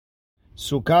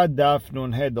Sukkah Daf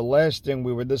Nun He. The last thing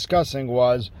we were discussing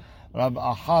was Rav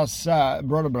Ahasa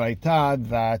brought a braita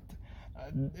that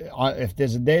if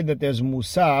there's a day that there's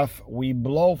Musaf, we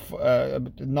blow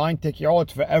 9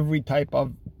 tekiot for every type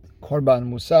of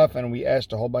Korban Musaf, and we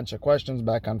asked a whole bunch of questions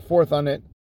back and forth on it.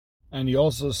 And he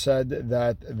also said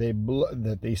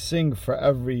that they sing for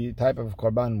every type of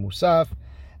Korban Musaf.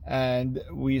 And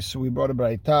we brought a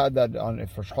braita that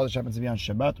if Rosh Chodesh happens to be on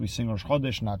Shabbat, we sing Rosh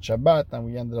Chodesh, not Shabbat. And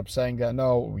we ended up saying that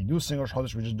no, we do sing Rosh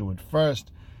Chodesh, we just do it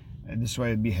first. And this way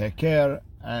it'd be Heker.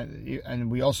 And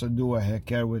we also do a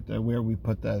Heker with where we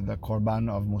put the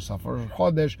Korban of Musaf Rosh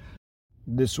Chodesh.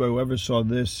 This way, whoever saw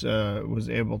this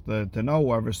was able to know.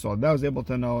 Whoever saw that was able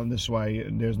to know. And this way,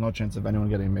 there's no chance of anyone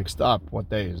getting mixed up. What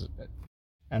day is it?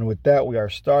 And with that, we are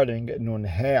starting Nun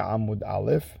He Amud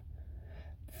Aleph.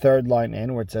 Third line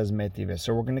in where it says Metive.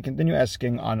 So we're going to continue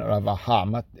asking on Rav Aha.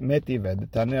 Metive, the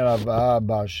Tani Rav Aha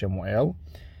Bar Shemuel.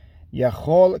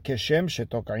 Yachol keshem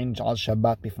shetoka'in al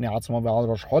Shabbat bifnei atzmo ve'al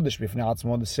Rosh Chodesh bifnei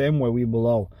atzmo. The same way we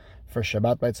below for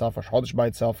Shabbat by itself, Rosh Chodesh by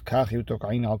itself. Kach yu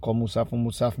toka'in al kol musaf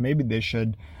u'musaf. Maybe they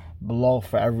should blow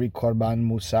for every korban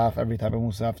musaf, every type of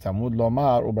musaf. Tamud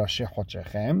lomar u'brasheh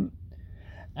chotshechem.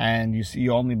 And you see,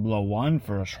 you only blow one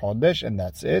for Rosh Chodesh, and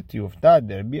that's it. Yuftad,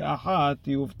 there be ahat,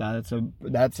 yuftad.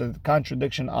 That's a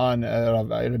contradiction on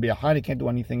Rabbi Ahan. He can't do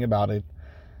anything about it.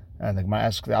 And the Gemara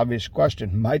asks the obvious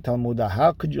question: My Talmudah,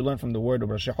 how could you learn from the word of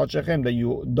Rosh Chodesh that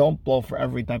you don't blow for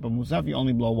every type of musaf? You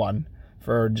only blow one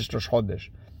for just Rosh Chodesh.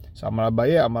 So Amar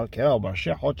Abaye, Amar Kera, Rosh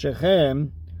Chodesh.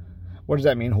 What does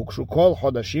that mean? Hukshu kol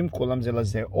chodashim kulam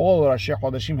zelazeh. All Rosh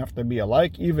Chodashim have to be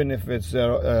alike, even if it's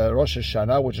Rosh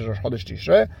Hashanah, which is Rosh Chodesh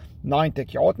Tishrei, 9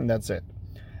 tekiot, and that's it.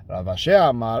 Rav Ashi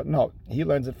Amar, no, he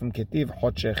learns it from Ketiv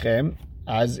Chodshechem,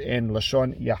 as in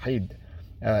Lashon Yahid,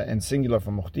 in singular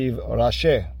from Mukhtiv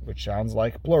Rasheh, which sounds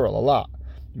like plural, a lot.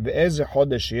 Ve'ezeh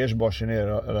Chodesh yesh bo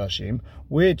shnei rashim,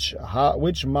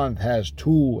 which month has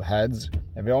 2 heads?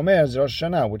 Ve'omer is Rosh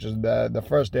Hashanah, which is the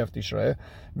first day of Tishrei.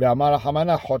 Ve'amar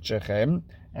Hamana Chodshechem,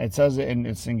 and it says it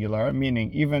in singular,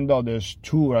 meaning even though there's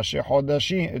 2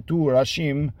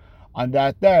 Rashim on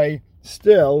that day,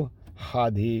 still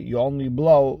Hadhi, you only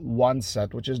blow 1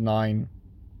 set, which is 9.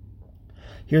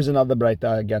 Here's another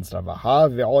braita against Rav Aha.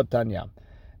 Ve'od Tanya.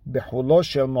 Bechulo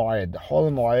shel Moed,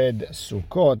 Chol Moed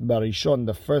Sukkot, Barishon,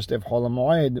 the first day of Chol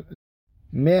Moed,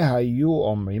 Mehayu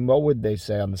Omrim, what would they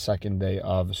say on the second day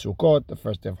of Sukkot, the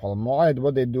first day of Chol Moed?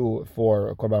 What they do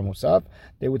for Korban Musaf?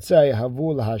 They would say,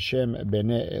 Havul Hashem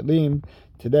Bnei Elim.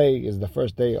 Today is the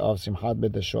first day of Simchat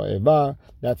Bet Shoeva.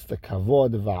 That's the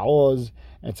Kavod Va'oz.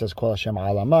 It says Kol Hashem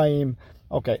Alamayim.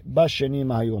 Okay, Basheni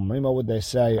Mehayu Omrim. What would they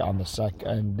say on the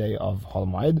second day of Chol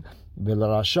Moed?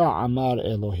 V'lerasha Amar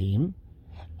Elohim.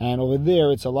 And over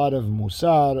there, it's a lot of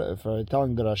musar for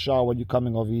telling the Rasha, when you're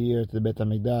coming over here to the Beit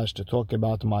HaMikdash to talk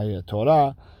about my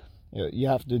Torah, you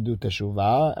have to do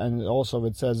teshuvah. And also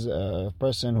it says a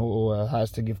person who has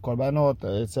to give korbanot,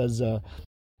 it says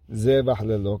zevach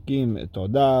lelokim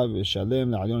todah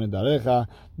v'shalem le'alyon edarecha,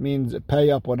 means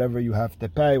pay up whatever you have to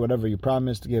pay, whatever you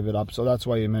promised, give it up. So that's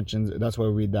why he mentions, that's why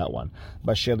we read that one.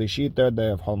 B'shelishi, third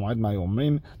day of Chol Moed,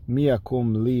 ma'yomrim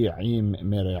miyakum li'im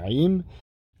mere'im.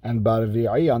 And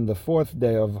Barvi'i, on the 4th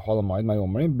day of Chol Moed,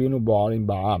 Mayomrim, Binu Ba'arim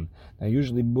Ba'am. Now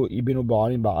usually Binu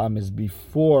Ba'arim Ba'am is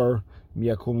before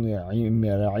Miyakum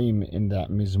Mera'im in that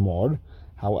Mizmor.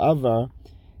 However,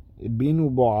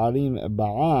 Binu Ba'arim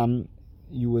Ba'am,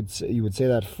 you would say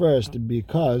that first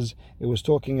because it was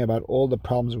talking about all the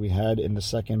problems we had in the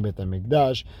second Beit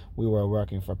HaMikdash. We were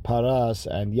working for Paras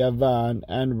and Yavan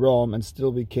and Rome, and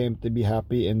still we came to be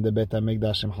happy in the Beit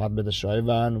HaMikdash Simchat Bet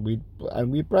Shoeva,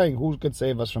 and we praying who could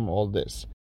save us from all this.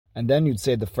 And then you'd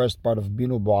say the first part of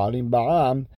Binu Ba'arim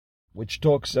Ba'am, which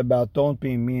talks about don't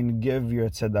be mean, give your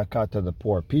tzedakah to the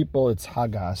poor people. It's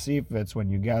Hag HaAsif, it's when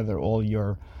you gather all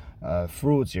your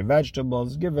fruits, your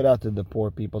vegetables, give it out to the poor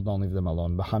people, don't leave them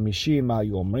alone. B'hamishim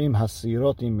ha'yomrim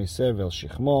hasirotim misevel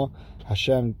shichmo.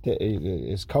 Hashem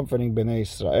is comforting Bnei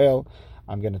Israel.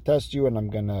 I'm going to test you, and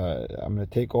I'm going to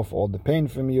take off all the pain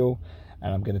from you,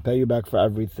 and I'm going to pay you back for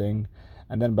everything.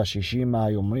 And then b'shishim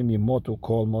ha'yomrim yimotu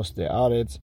kol mos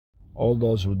de'aretz. All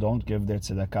those who don't give their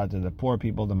tzedakah to the poor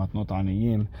people, the matnot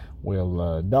aniyim,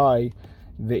 will die.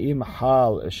 Ve'im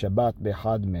hal Shabbat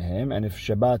behad mehem, and if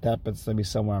Shabbat happens to be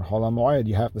somewhere on Chol HaMoed,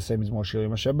 you have to say Mizmor Shir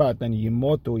Yom HaShabbat, then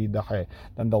yimotu yidacheh.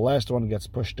 Then the last one gets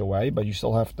pushed away, but you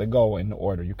still have to go in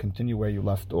order. You continue where you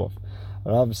left off.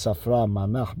 Rav Safra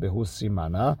manach behu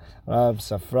simana. Rav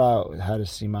Safra had a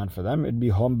siman for them. It'd be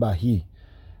Hom Bahi.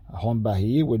 Hom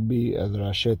Bahi would be the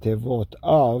Rashi Tevot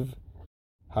of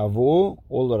Havu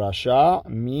ul Rasha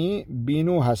mi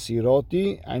binu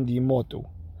hasiroti and yimotu.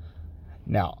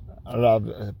 Now,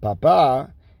 Rav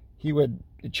Papa, he would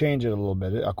change it a little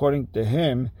bit. According to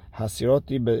him,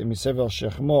 Hasiroti Misevel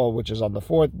Shechmo, which is on the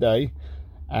 4th day,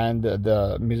 and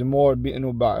the Mizmor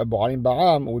Bi'nu Ba'arim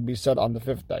Ba'am would be said on the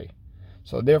 5th day.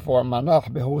 So therefore, Manach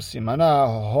Behusi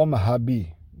Manah Hom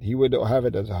Habi. He would have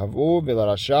it as Havu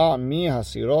Vilarasha Mi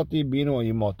Hasiroti Binu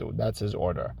Imotu. That's his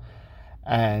order.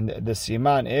 And the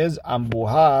siman is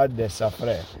Ambuha de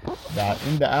Safre. That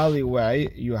in the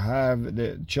alleyway you have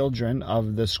the children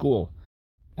of the school.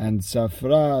 And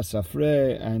Safra,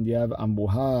 Safre, and you have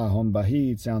Ambuha,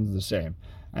 Hombahi, it sounds the same.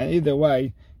 And either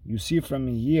way, you see from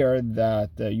here that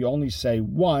you only say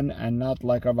one and not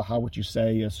like Ravaha, which you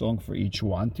say a song for each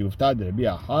one. Tiyufta de Rabbi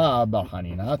Aha bar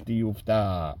Hanina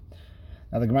Tiyufta.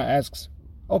 Now the Gemara asks,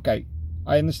 okay,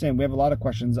 I understand we have a lot of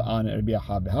questions on Rabbi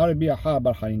Aha. Rabbi Aha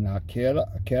bar Hanina kera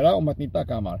umatnita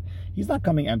kamar. He's not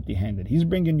coming empty-handed. He's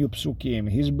bringing you psukim.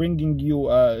 He's bringing you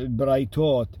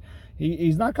braitot.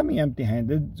 He's not coming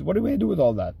empty-handed. What are we going to do with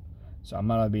all that? So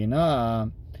Amar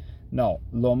Rabina. No,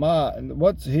 Loma.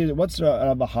 What's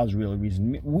Rav Aha's real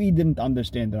reason? We didn't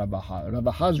understand Rav Aha. Rav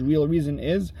Aha's real reason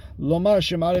is Lomar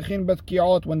shemarichin bet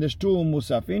kiot. When there's 2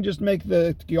 musafin, just make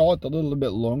the kiot a little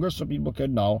bit longer so people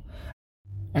can know.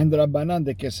 And the Rabbanan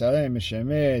de Kesarei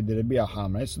Meshemeh de Rabbi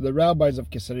Aha. So the rabbis of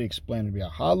Kesarei explain Rabbi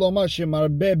Aha. Lomar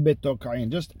shemarbe betokain.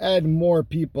 Just add more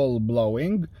people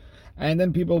blowing. And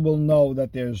then people will know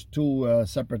that there's 2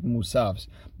 separate musafs.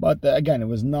 But again, it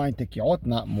was 9 tekiot,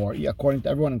 not more, according to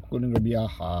everyone, including Rabbi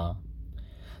Aha.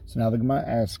 So now the Gemara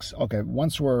asks, okay,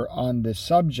 once we're on the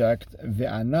subject,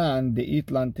 ve'anan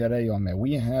de'itlan terei yomeh.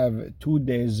 We have 2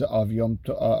 days of Yom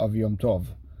Tov.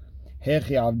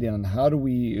 Hechi avdin. How do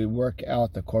we work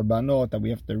out the korbanot that we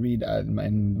have to read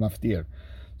in Maftir?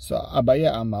 So Abaye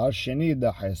Amar Sheni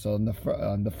Dahay. So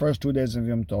on the first 2 days of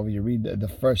Yom Tov, you read the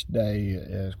first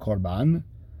day Korban,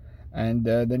 and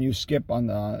then you skip on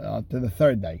to the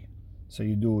 3rd day. So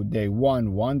you do day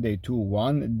 1, 1, day 2,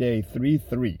 1, day 3,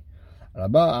 3.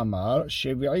 Rabba Amar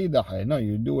Shevi'i Dahay. No,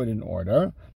 you do it in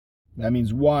order. That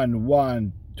means 1,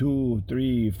 1, 2,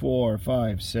 3, 4,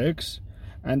 5, 6.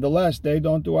 And the last day,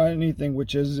 don't do anything,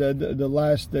 which is the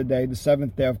last day, the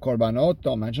 7th day of Korbanot.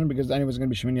 Don't mention, because then it was going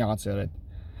to be Shmini Atzeret.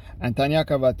 And Tanya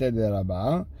Kavate de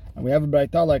Rabba, and we have a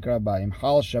Braita like Rabba.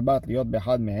 Imhal Shabbat liot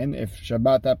behad mehen. If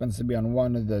Shabbat happens to be on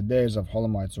one of the days of Chol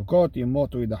Hamoed Sukkot,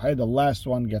 Yimotu idahai, the last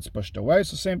one gets pushed away.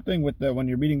 So same thing with when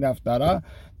you're reading the Haftarah,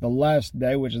 the last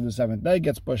day, which is the 7th day,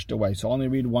 gets pushed away. So only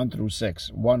read 1 through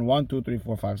 6. 1, 1, 2, 3,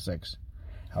 4, 5, 6.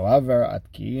 However,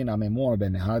 Atkin Amemor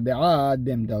ben Nehar De'ah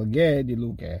dem dalge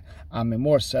diluke.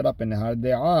 Amemor set up in Nehar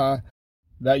De'ah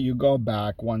that you go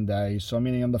back 1 day. So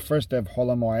meaning on the first day of Chol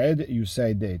Hamoed, you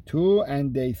say day 2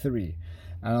 and day 3.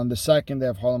 And on the second day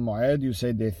of Chol Hamoed, you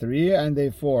say day 3 and day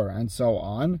 4, and so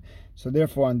on. So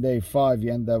therefore on day 5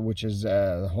 you end up, which is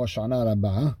Hoshana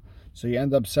Rabbah. So you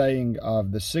end up saying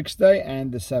of the 6th day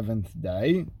and the 7th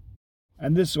day.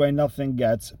 And this way nothing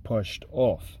gets pushed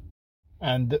off.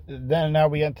 And then now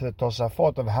we enter the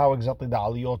Tosafot of how exactly the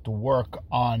Aliyot work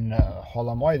on Chol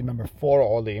Hamoed. Remember, 4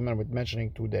 Olim, and we're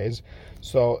mentioning 2 days.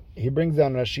 So he brings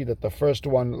down Rashi that the first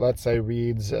one, let's say,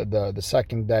 reads the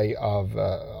second day of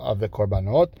the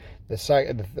Korbanot.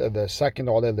 The second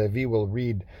Ole Levi will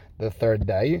read the 3rd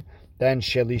day. Then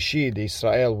Shelishi, the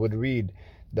Israel, would read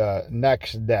the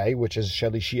next day, which is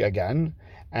Shelishi again.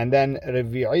 And then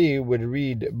Revi'i would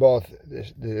read both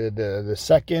the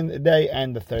 2nd day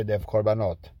and the 3rd day of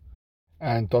Korbanot.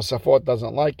 And Tosafot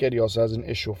doesn't like it. He also has an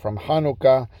issue from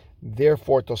Hanukkah.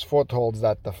 Therefore, Tosafot holds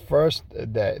that the first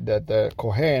day, that the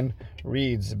Kohen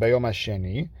reads Bayom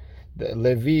HaSheni, the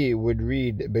Levi would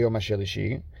read Bayom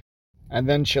HaShelishi, and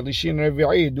then Shelishi and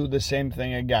Revi'i do the same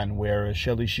thing again, where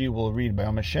Shelishi will read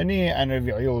Bayom HaSheni and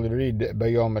Revi'i will read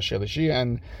Bayom HaShelishi,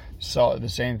 and so the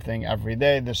same thing every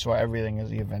day. This way everything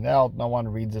is evened out. No one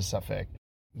reads a Safek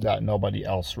that nobody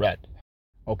else read.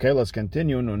 Okay, let's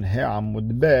continue. Nun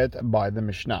Amud Bet by the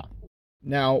Mishnah.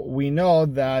 Now, we know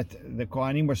that the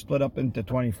Kohanim were split up into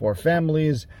 24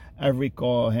 families. Every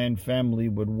Kohen family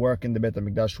would work in the Beit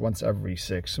HaMikdash once every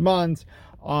 6 months.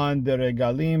 On the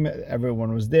Regalim,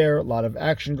 everyone was there, a lot of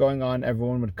action going on,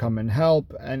 everyone would come and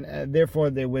help, and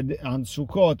therefore they would, on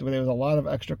Sukkot, where there was a lot of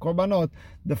extra korbanot,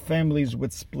 the families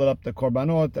would split up the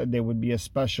korbanot. There would be a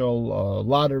special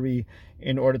lottery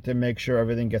in order to make sure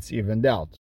everything gets evened out.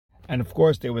 And of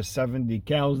course, there were 70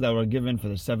 cows that were given for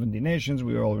the 70 nations.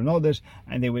 We all know this.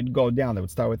 And they would go down. They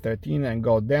would start with 13 and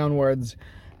go downwards.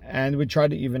 And we try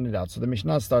to even it out. So the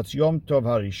Mishnah starts Yom Tov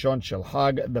Harishon Shel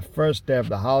Hag, the first day of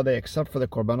the holiday, except for the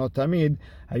Korbanot Tamid,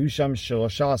 Hayusham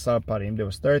Shelosha Asar Parim. There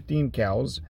was 13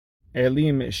 cows.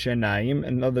 Elim Shenaim,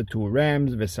 another 2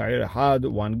 rams, V'Sair Had,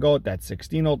 1 goat, that's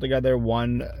 16 altogether.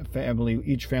 One family,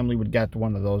 each family would get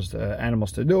one of those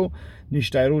animals to do.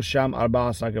 Nishtairu Sham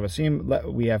Arba'a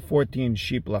Kavasim, we have 14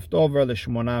 sheep left over,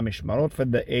 L'Shmona Mishmarot, for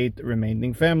the 8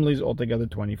 remaining families, altogether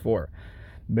 24.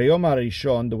 Beyom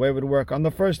HaRishon, the way it would work on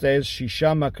the first day is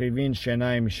Shisha Makrivin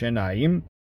Shenaim,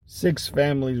 6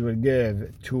 families would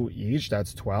give 2 each,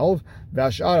 that's 12.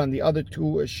 Vashar, and the other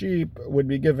 2 sheep would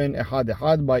be given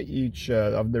ehad by each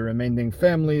of the remaining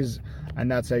families,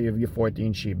 and that's how you have your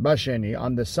 14 sheep. Basheni,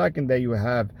 on the second day you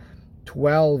have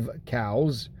 12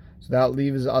 cows, so that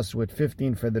leaves us with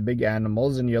 15 for the big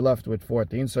animals, and you're left with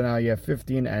 14. So now you have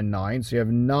 15 and 9. So you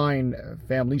have 9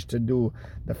 families to do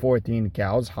the 14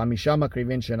 cows. Hamisha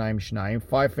makrivin shenaim shnaim.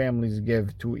 5 families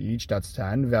give 2 each, that's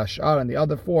 10. Vashar, and the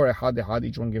other 4, ehad,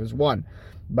 each one gives 1.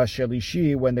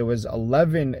 Bashelishi, when there was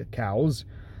 11 cows,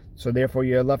 so therefore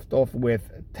you're left off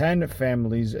with 10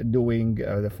 families doing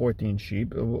the 14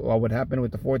 sheep. What would happen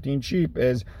with the 14 sheep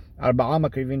is Arba'a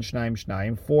makrivin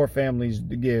shnaim, 4 families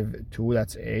give 2,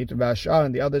 that's 8. Vashar,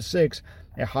 and the other 6,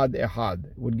 ehad,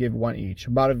 would give 1 each.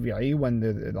 Barvi'i, when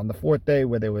on the 4th day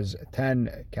where there was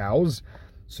 10 cows,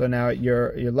 so now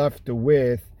you're left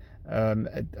with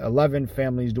 11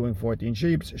 families doing 14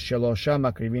 sheep. Shelosha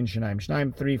makrivin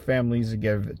shnaim, 3 families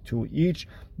give 2 each,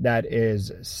 that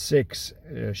is 6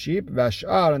 sheep.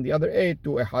 Vashar, and the other 8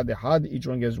 do ehad, each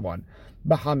one gives 1.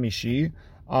 Bahamishi,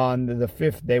 on the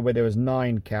 5th day where there was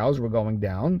 9 cows, we're going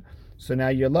down. So now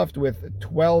you're left with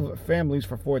 12 families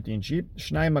for 14 sheep.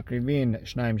 Shnaim makrivin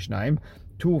shnaim,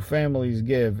 2 families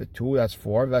give 2, that's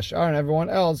 4. Vashar, and everyone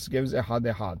else gives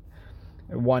ehad,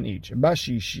 1 each.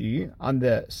 Bashishi, on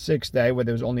the 6th day where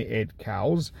there was only 8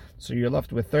 cows, so you're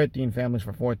left with 13 families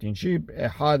for 14 sheep.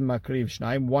 Ehad makriv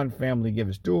shnaim, 1 family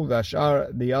gives 2.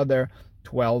 Vashar, the other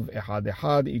 12,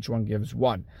 ehad, each one gives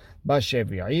 1.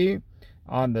 Bashevi'i,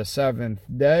 on the 7th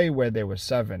day where there were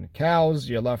 7 cows,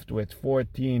 you're left with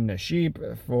 14 sheep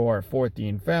for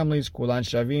 14 families. Kulan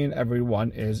shavin,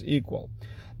 everyone is equal.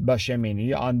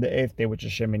 Bashemini, on the 8th day, which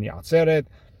is Shemini Atzeret,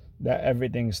 that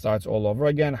everything starts all over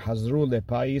again. Hazru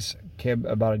lepais kib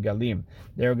bar galim.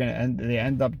 They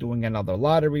end up doing another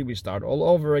lottery. We start all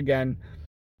over again.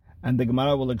 And the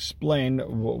Gemara will explain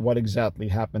what exactly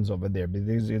happens over there.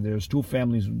 Because there's 2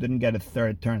 families who didn't get a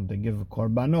third turn to give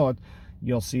korbanot.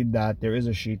 You'll see that there is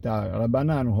a shita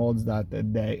Rabbanan who holds that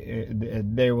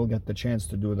they will get the chance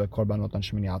to do the korbanot on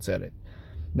Shemini Atzeret.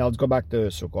 Now let's go back to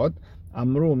Sukkot.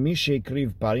 Amru mi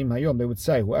sheikriv parim hayom. They would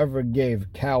say whoever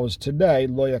gave cows today,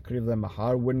 lo yakriv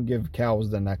lemachar, wouldn't give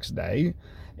cows the next day.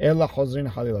 Ela chozrin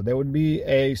halila. There would be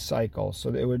a cycle.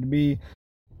 So it would be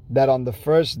that on the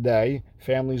first day,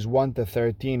 families 1 to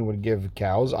 13 would give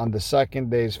cows. On the second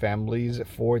day's families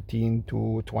 14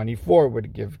 to 24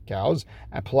 would give cows,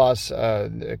 and plus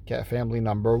family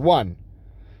number 1.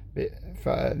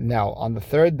 Now, on the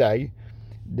third day,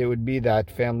 there would be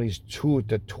that families 2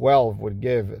 to 12 would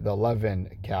give the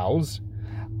 11 cows.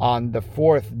 On the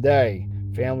 4th day,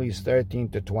 families 13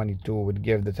 to 22 would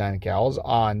give the 10 cows.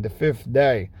 On the 5th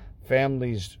day,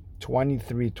 families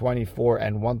 23, 24,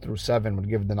 and 1 through 7 would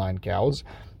give the 9 cows.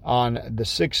 On the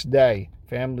 6th day,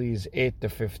 families 8 to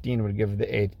 15 would give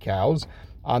the 8 cows.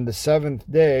 On the 7th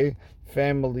day,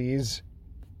 families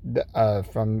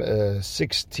from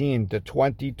 16 to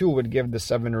 22 would give the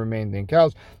 7 remaining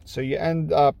cows. So you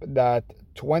end up that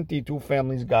 22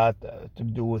 families got to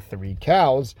do 3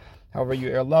 cows. However,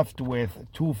 you are left with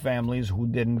 2 families who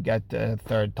didn't get the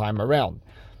third time around.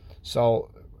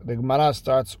 So the Gemara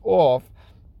starts off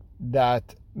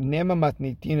that Nema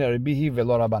matnitin Rabbihi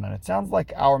velo Rabbanan. It sounds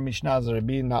like our Mishnah is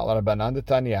Rabbi, not Rabbanan. The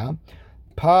Tanya,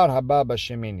 Par haba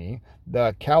b'shemini,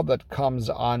 the cow that comes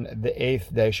on the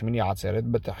 8th day, Shemini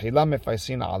Atzeret, but Tahila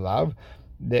mefaisin alav,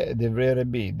 the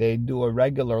Rabbi, they do a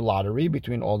regular lottery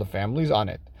between all the families on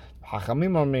it.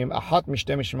 Hachamim omrim achat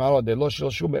mishte mishmarot de lo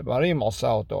shilshu beparim alsa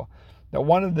oto. That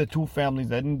one of the 2 families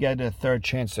that didn't get a third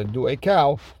chance to do a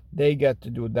cow, they get to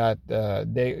do that.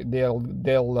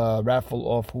 They'll raffle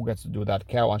off who gets to do that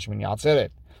cow on Shemini Atzeret.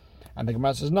 And the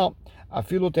Gemara says no.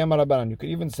 Afilu tema Rabbanan. You could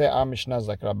even say our Mishnah is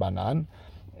like Rabbanan.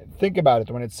 Think about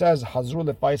it. When it says Hazru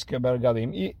lefais keber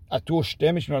galim atu shte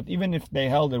mishmarot, even if they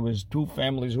held there was 2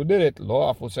 families who did it,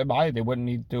 lo afu sebai, they wouldn't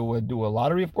need to do a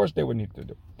lottery. Of course, they would need to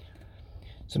do.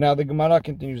 So now the Gemara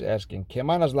continues asking,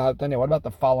 Keman az lahatanya. What about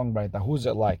the following brayta? Who's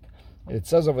it like? It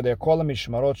says over there, Kol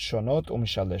mishmarot shonot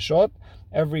umshaleshot.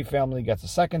 Every family gets a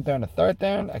second turn, a third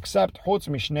turn, except Chutz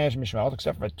mishnesh mishmarot,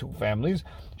 except for 2 families.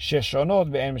 Sheshonot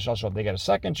ve'en mishalshot. They get a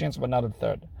second chance, but not a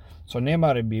third. So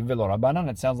Nema Rabbi velo Rabbanan.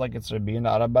 It sounds like it's Rabbi,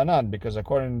 not Rabbanan, because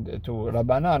according to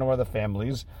Rabbanan, where the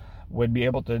families would be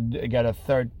able to get a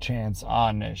third chance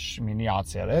on Shmini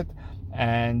Atzeret,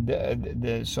 and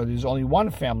so there's only one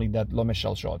family that lo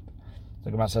meshalshot. The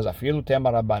Gemara says, "Afilu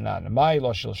tema Rabbanan." My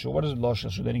lo shilshu. What is lo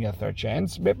shilshu? They didn't get a third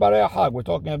chance. Beparei hag. We're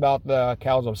talking about the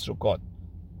cows of Sukkot.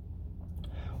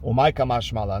 Umay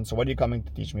kamash malan. So what are you coming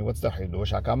to teach me? What's the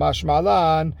chidush? Hakamash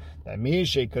malan. That means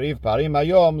shekriv parim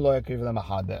ayom lo yakriv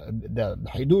lemachad. The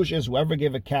chidush is whoever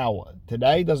gave a cow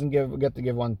today doesn't get to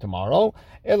give one tomorrow.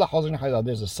 Ela chazon chayda.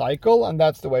 There's a cycle, and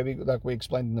that's the way we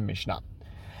explained in the Mishnah.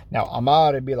 Now,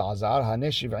 Amar Rabbi Elazar, Haneh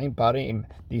Shiv'im Parim,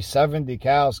 these 70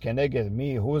 cows, Keneged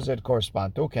me, who does it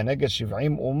correspond to? Keneged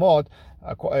Shiv'im Umot,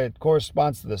 it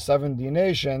corresponds to the 70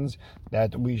 nations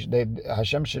that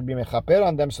Hashem should be mechaper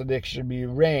on them, so there should be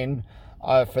rain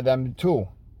for them too.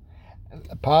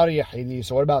 Pari Yachidi,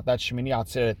 so what about that Shmini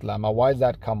Atzeret Lama? Why does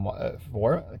that come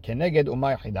for? Keneged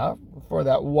Umay Yachida, for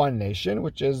that one nation,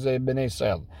 which is Bnei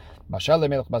Israel. It's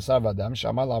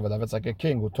like a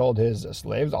king who told his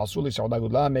slaves,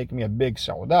 make me a big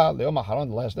sauda. The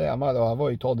last day,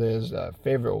 he told his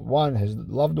favorite one, his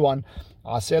loved one,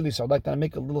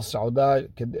 make a little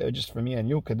sauda just for me and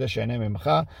you,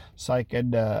 so I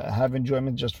could have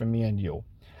enjoyment just for me and you.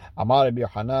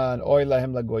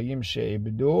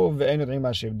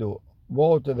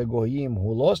 Woe to the goyim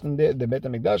who lost in the Beit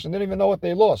HaMikdash and didn't even know what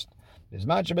they lost. When the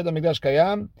Beit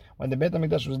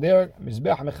HaMikdash was there,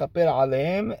 Mizbeach mechaper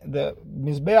aleim, the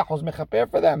Mizbeach was mechaper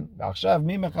for them.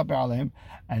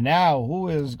 And now, who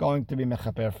is going to be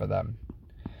mechaper for them?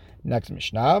 Next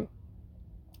Mishnah.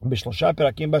 בשלושה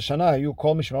פרקים בשנה היו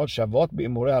כל משמרות שוות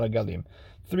באימורי הרגלים.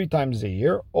 3 times a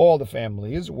year, all the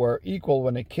families were equal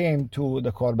when it came to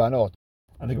the korbanot.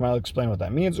 I think I'll explain what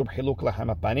that means. ובחילוק לחם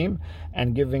הפנים,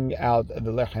 and giving out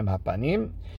the lechem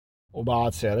hapanim.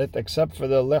 Except for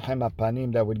the lechem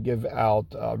hapanim that would give out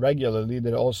regularly,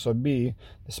 there'd also be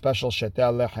the special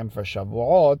shetel lechem for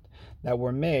Shavuot that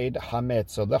were made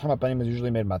hametz. So lechem hapanim is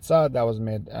usually made matzah, that was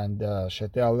made, and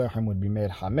shetel lechem would be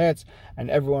made hametz, and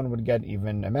everyone would get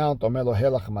even amount. Omelo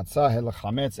helach matzah, helach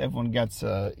hametz, everyone gets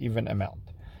even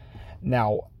amount.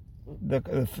 Now, the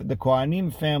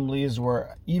Kohanim families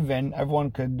were even,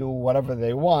 everyone could do whatever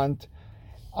they want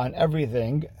on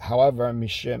everything. However,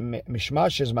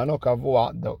 Mishmash is Mano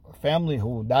Kavua, the family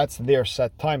who that's their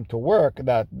set time to work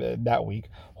that week,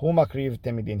 Hu Makriv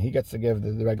Temidin, he gets to give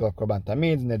the regular Korban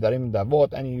Tamid, Nedarim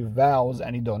Davot, any vows,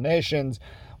 any donations,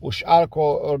 Ushar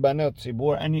Korbanot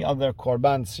Tzibur, any other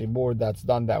Korban Tzibur that's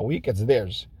done that week, it's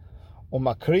theirs.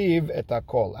 Umakriv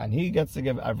etakol, and he gets to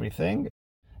give everything.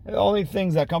 The only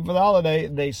things that come for the holiday,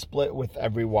 they split with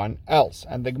everyone else.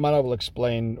 And the Gemara will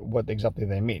explain what exactly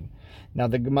they mean. Now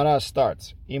the Gemara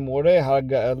starts, Imurei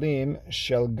ha'ga'alim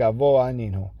shel gavoa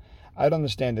ninu. I don't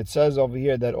understand. It says over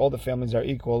here that all the families are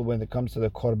equal when it comes to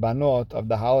the korbanot of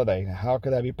the holiday. How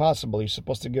could that be possible? You're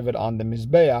supposed to give it on the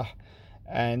Mizbeach,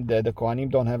 and the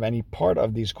Kohanim don't have any part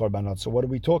of these korbanot. So what are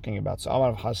we talking about? So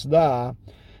Amar Hasda,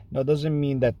 no, it doesn't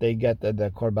mean that they get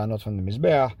the korbanot from the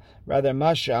Mizbeach. Rather,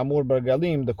 Masha Amur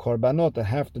Bargalim, the korbanot that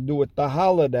have to do with the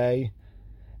holiday,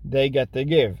 they get to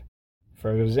give.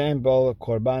 For example,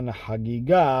 Korban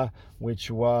Hagiga,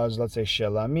 which was, let's say,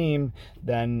 Shelamim,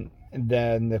 then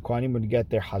the Kohanim would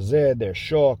get their Hazeh, their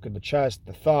Shok, the chest,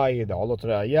 the thigh, the Olot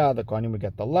Re'ayah, the Kohanim would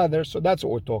get the leather. So that's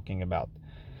what we're talking about.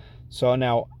 So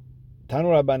now,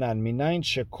 Tanu Rabbanan, Minayin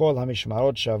Shekol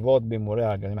HaMishmarot Shavot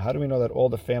B'Murei HaGalim. How do we know that all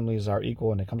the families are equal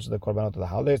when it comes to the Korbanot of the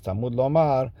holidays? Talmud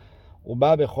Lomar,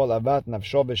 Uba B'Chol Avat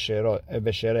Nafsho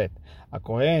V'Sheret. A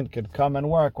Kohen could come and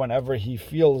work whenever he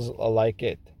feels like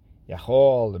it.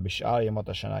 Yachol B'Shar Yemot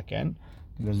HaShana Ken.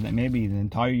 Because maybe the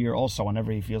entire year also,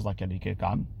 whenever he feels like it, he could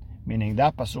come. Meaning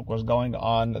that pasuk was going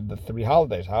on the 3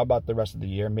 holidays. How about the rest of the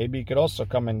year? Maybe he could also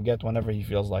come and get whenever he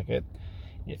feels like it.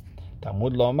 Yeah.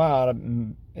 Talmud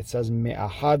Lomar, it says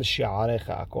me'ahad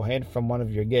she'arecha, a kohen from one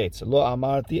of your gates. Lo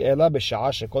amarti ela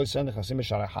b'sha'a shekol yisrael nechasim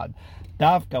b'sha'ar echad.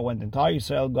 Davka, when the entire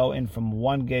Yisrael go in from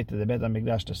one gate to the Beit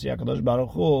HaMikdash to see HaKadosh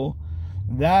Baruch Hu,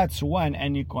 that's when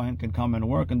any kohen can come and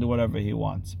work and do whatever he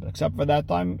wants. But except for that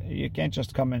time, you can't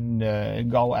just come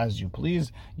and go as you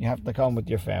please. You have to come with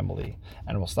your family.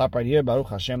 And we'll stop right here. Baruch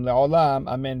Hashem le'olam.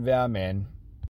 Amen ve'amen.